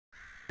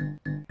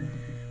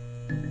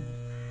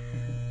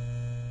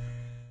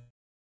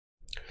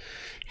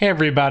Hey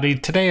everybody,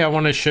 today I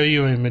want to show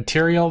you a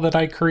material that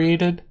I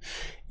created.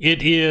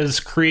 It is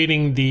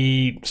creating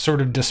the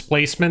sort of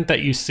displacement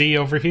that you see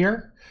over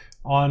here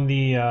on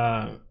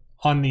the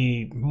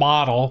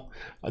model.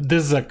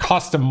 This is a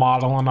custom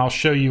model and I'll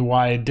show you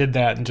why I did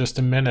that in just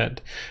a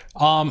minute.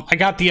 I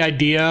got the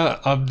idea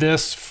of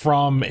this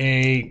from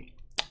a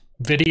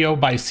video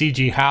by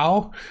C.G.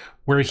 Howe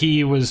where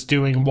he was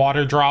doing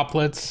water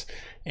droplets,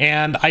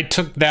 and I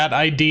took that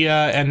idea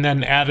and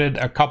then added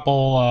a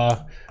couple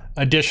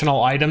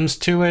additional items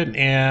to it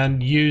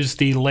and use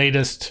the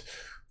latest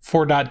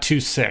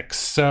 4.26.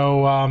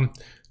 So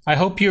I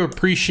hope you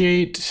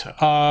appreciate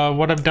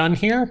what I've done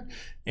here,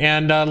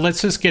 and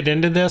let's just get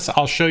into this.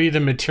 I'll show you the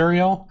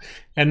material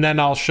and then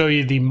I'll show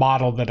you the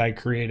model that I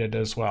created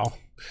as well.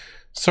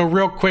 So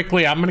real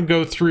quickly, I'm going to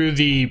go through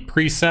the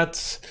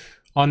presets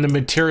on the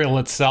material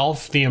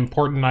itself, the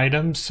important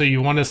items. So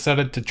you want to set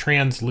it to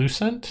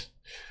translucent.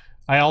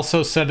 I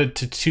also set it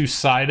to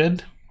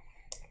two-sided.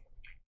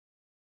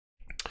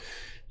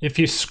 If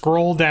you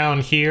scroll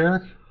down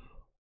here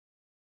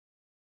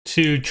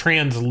to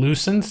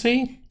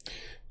translucency,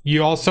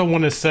 you also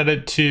want to set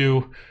it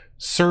to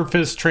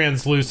surface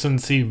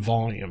translucency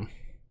volume.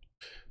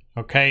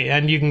 Okay,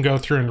 and you can go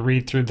through and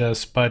read through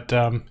this, but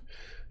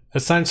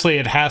essentially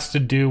it has to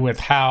do with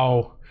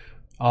how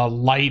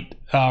light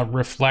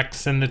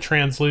reflects in the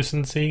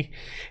translucency,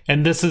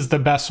 and this is the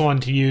best one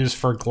to use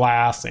for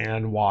glass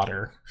and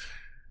water.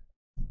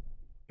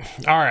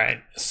 All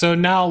right, so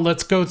now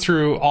let's go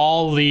through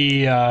all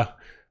the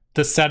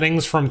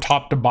settings from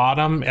top to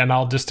bottom, and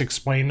I'll just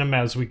explain them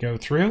as we go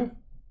through.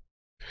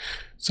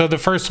 So the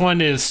first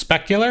one is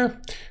specular.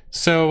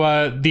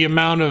 So the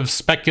amount of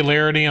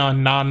specularity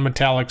on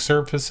non-metallic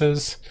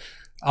surfaces.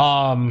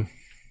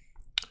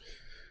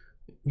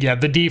 Yeah,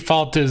 the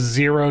default is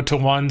 0 to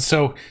 1.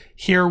 So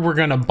here we're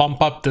going to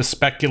bump up the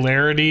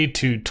specularity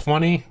to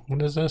 20.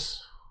 What is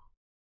this?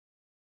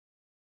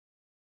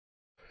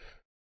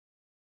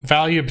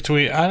 Value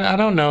between, I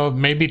don't know,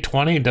 maybe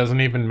 20 doesn't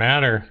even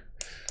matter.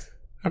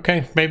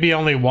 Okay, maybe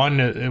only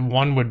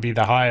one would be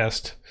the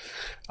highest.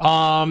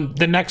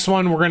 The next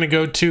one we're going to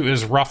go to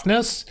is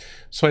roughness.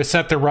 So I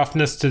set the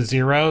roughness to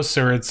 0,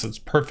 so it's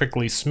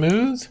perfectly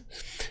smooth.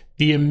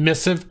 The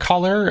emissive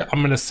color,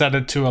 I'm going to set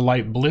it to a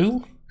light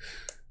blue.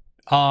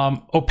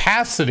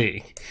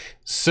 Opacity.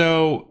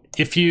 So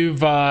if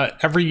you've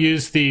ever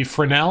used the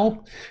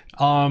Fresnel,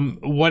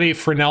 what a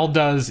Fresnel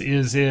does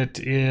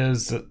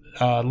is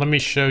let me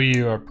show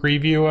you a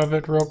preview of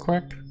it real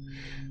quick.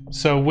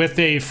 So with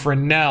a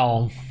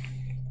Fresnel,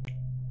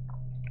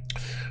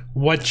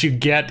 what you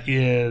get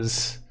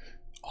is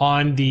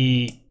on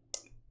the,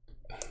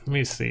 let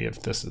me see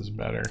if this is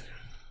better.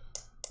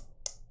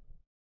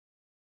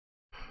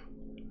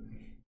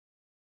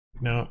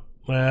 No,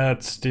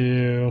 let's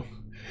do,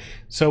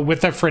 so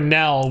with a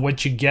Fresnel,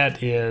 what you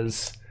get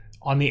is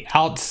on the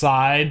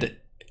outside,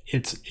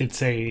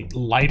 it's a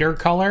lighter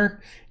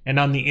color, and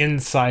on the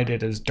inside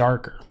it is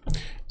darker.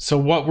 So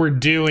what we're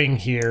doing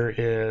here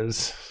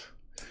is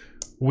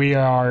we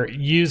are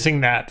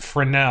using that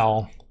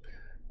Fresnel,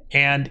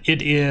 and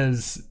it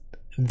is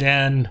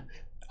then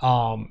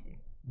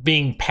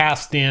being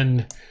passed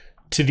in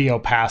to the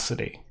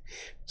opacity.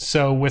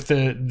 So with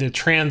the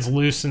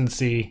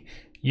translucency,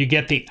 you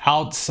get the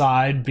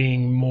outside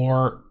being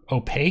more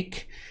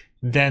opaque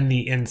than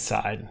the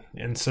inside,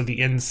 and so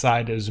the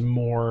inside is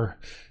more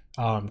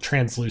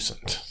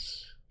translucent.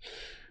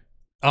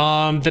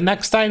 The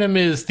next item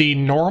is the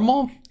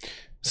normal.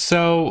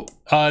 So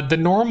the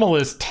normal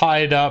is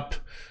tied up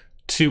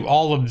to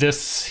all of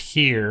this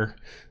here.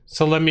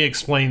 So let me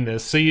explain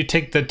this. So you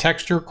take the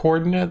texture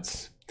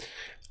coordinates.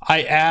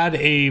 I add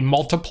a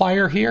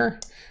multiplier here.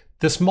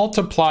 This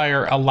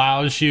multiplier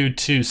allows you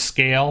to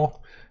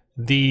scale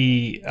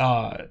the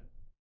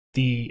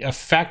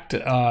effect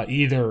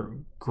either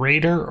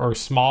greater or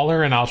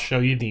smaller, and I'll show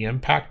you the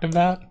impact of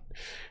that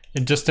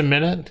in just a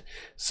minute.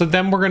 So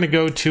then we're going to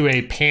go to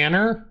a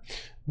panner.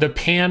 The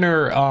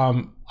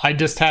panner, I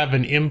just have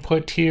an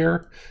input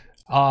here,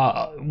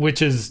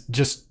 which is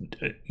just,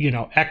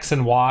 X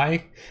and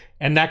Y,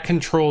 and that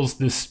controls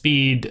the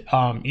speed,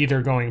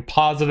 either going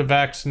positive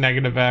X,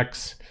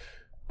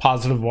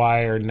 positive Y,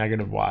 or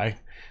negative Y.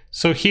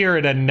 So here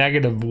at a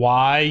negative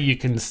Y, you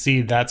can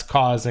see that's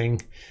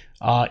causing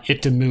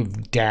it to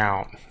move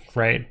down,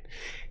 right?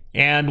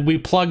 And we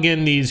plug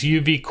in these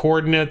UV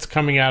coordinates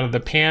coming out of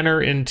the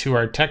panner into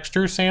our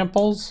texture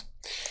samples.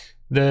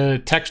 The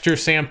texture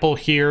sample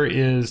here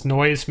is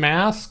noise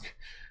mask.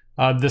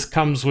 This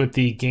comes with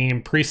the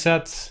game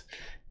presets,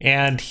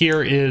 and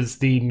here is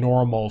the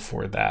normal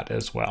for that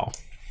as well.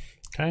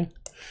 Okay.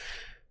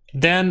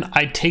 Then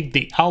I take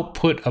the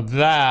output of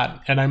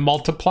that and I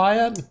multiply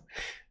it.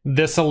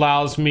 This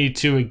allows me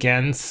to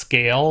again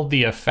scale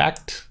the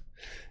effect.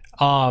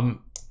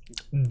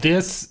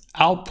 This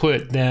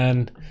output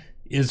then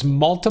is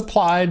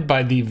multiplied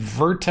by the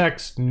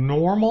vertex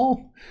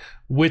normal,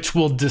 which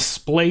will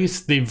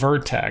displace the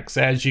vertex,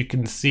 as you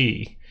can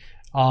see.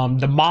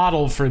 The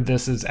model for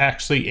this is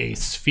actually a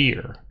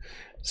sphere.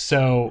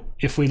 So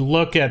if we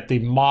look at the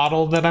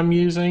model that I'm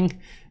using,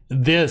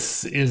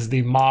 this is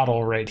the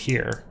model right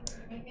here.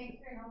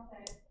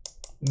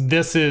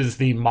 This is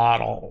the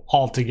model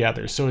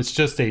altogether. So it's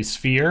just a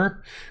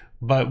sphere,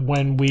 but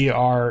when we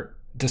are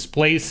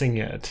displacing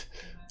it,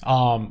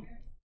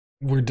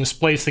 we're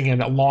displacing it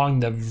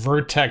along the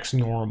vertex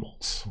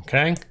normals,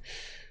 okay?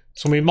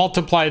 So we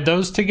multiply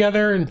those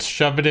together and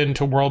shove it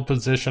into world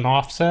position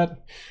offset.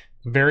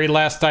 The very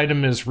last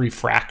item is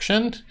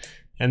refraction.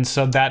 And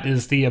so that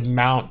is the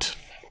amount,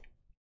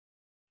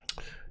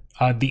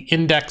 the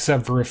index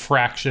of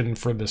refraction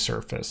for the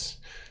surface.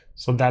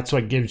 So that's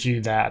what gives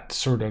you that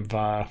sort of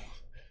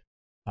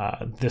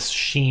this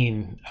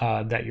sheen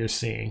that you're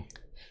seeing.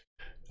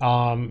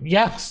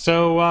 Yeah,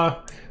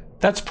 so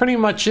that's pretty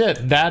much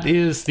it. That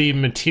is the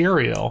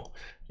material.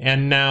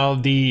 And now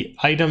the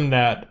item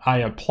that I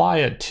apply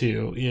it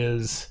to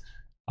is,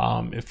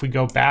 if we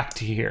go back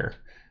to here,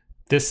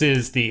 this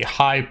is the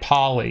high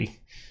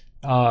poly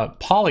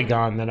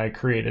polygon that I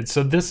created.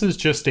 So this is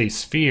just a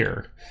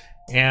sphere.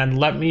 And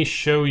let me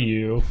show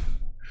you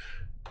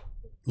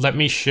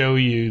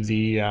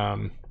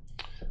the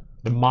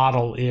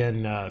model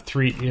in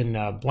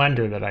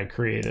Blender that I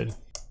created.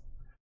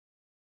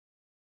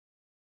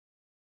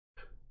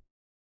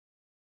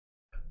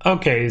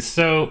 Okay,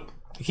 so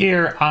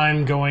here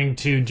I'm going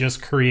to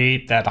just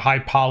create that high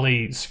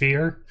poly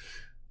sphere,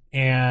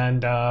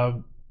 and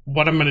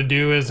what I'm going to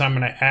do is I'm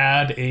going to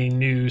add a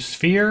new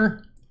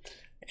sphere,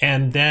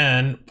 and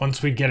then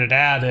once we get it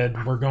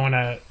added, we're going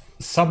to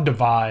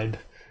subdivide.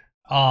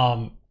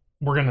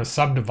 We're going to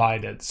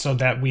subdivide it so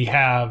that we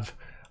have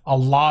a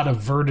lot of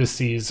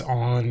vertices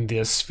on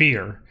this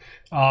sphere.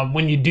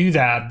 When you do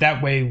that,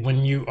 that way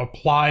when you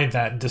apply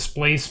that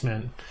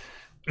displacement,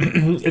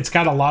 it's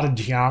got a lot of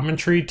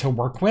geometry to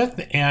work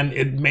with, and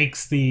it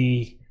makes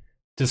the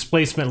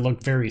displacement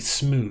look very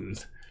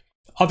smooth.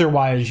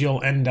 Otherwise,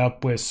 you'll end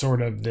up with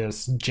sort of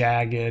this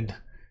jagged,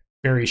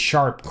 very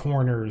sharp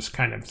corners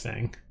kind of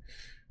thing.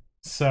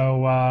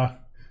 So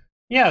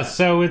yeah,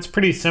 so it's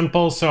pretty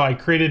simple. So I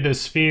created a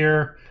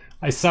sphere,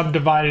 I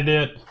subdivided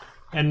it,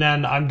 and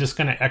then I'm just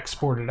going to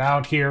export it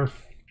out here.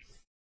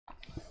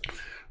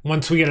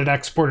 Once we get it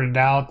exported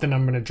out, then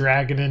I'm going to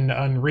drag it into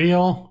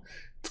Unreal.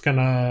 It's going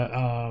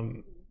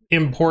to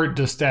import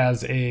just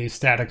as a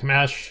static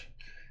mesh,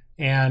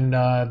 and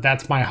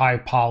that's my high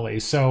poly.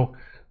 So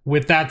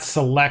with that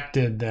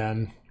selected,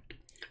 then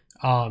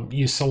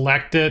you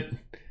select it,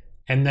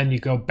 and then you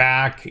go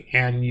back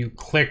and you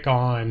click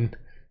on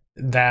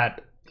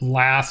that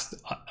last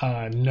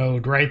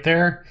node right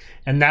there,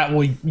 and that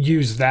will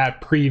use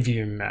that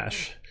preview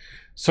mesh.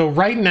 So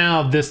right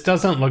now this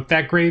doesn't look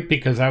that great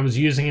because I was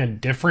using a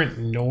different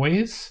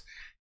noise,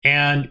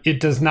 and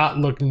it does not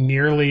look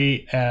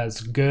nearly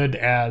as good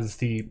as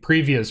the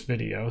previous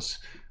videos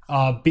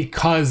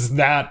because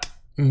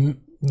the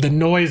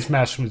noise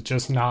mesh was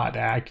just not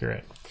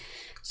accurate.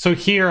 So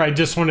here I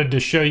just wanted to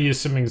show you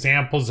some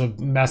examples of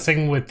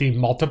messing with the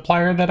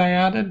multiplier that I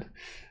added.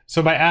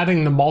 So by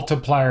adding the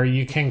multiplier,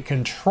 you can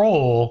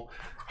control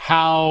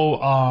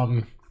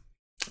how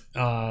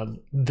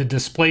the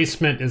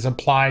displacement is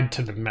applied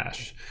to the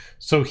mesh.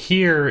 So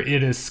here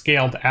it is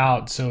scaled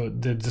out, so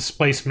the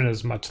displacement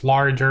is much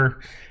larger,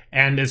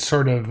 and it's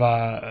sort of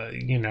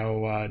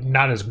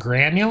not as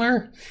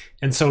granular.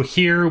 And so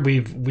here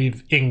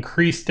we've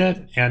increased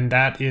it, and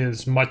that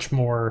is much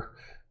more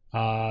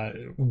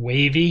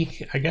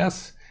wavy, I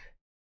guess.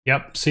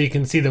 Yep. So you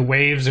can see the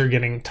waves are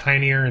getting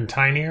tinier and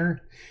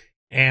tinier,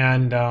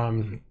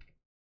 and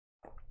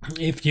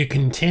if you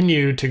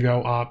continue to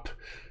go up,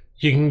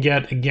 you can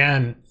get,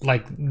 again,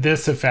 like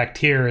this effect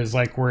here is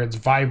like where it's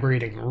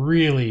vibrating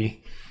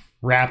really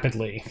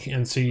rapidly.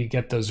 And so you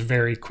get those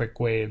very quick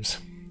waves.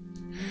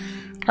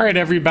 All right,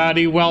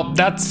 everybody. Well,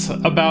 that's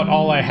about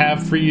all I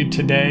have for you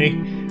today.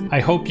 I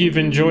hope you've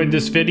enjoyed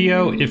this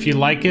video. If you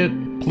like it,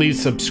 please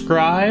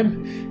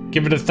subscribe,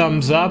 give it a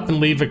thumbs up,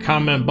 and leave a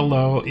comment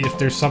below if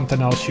there's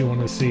something else you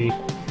want to see.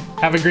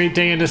 Have a great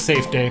day and a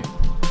safe day.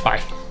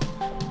 Bye.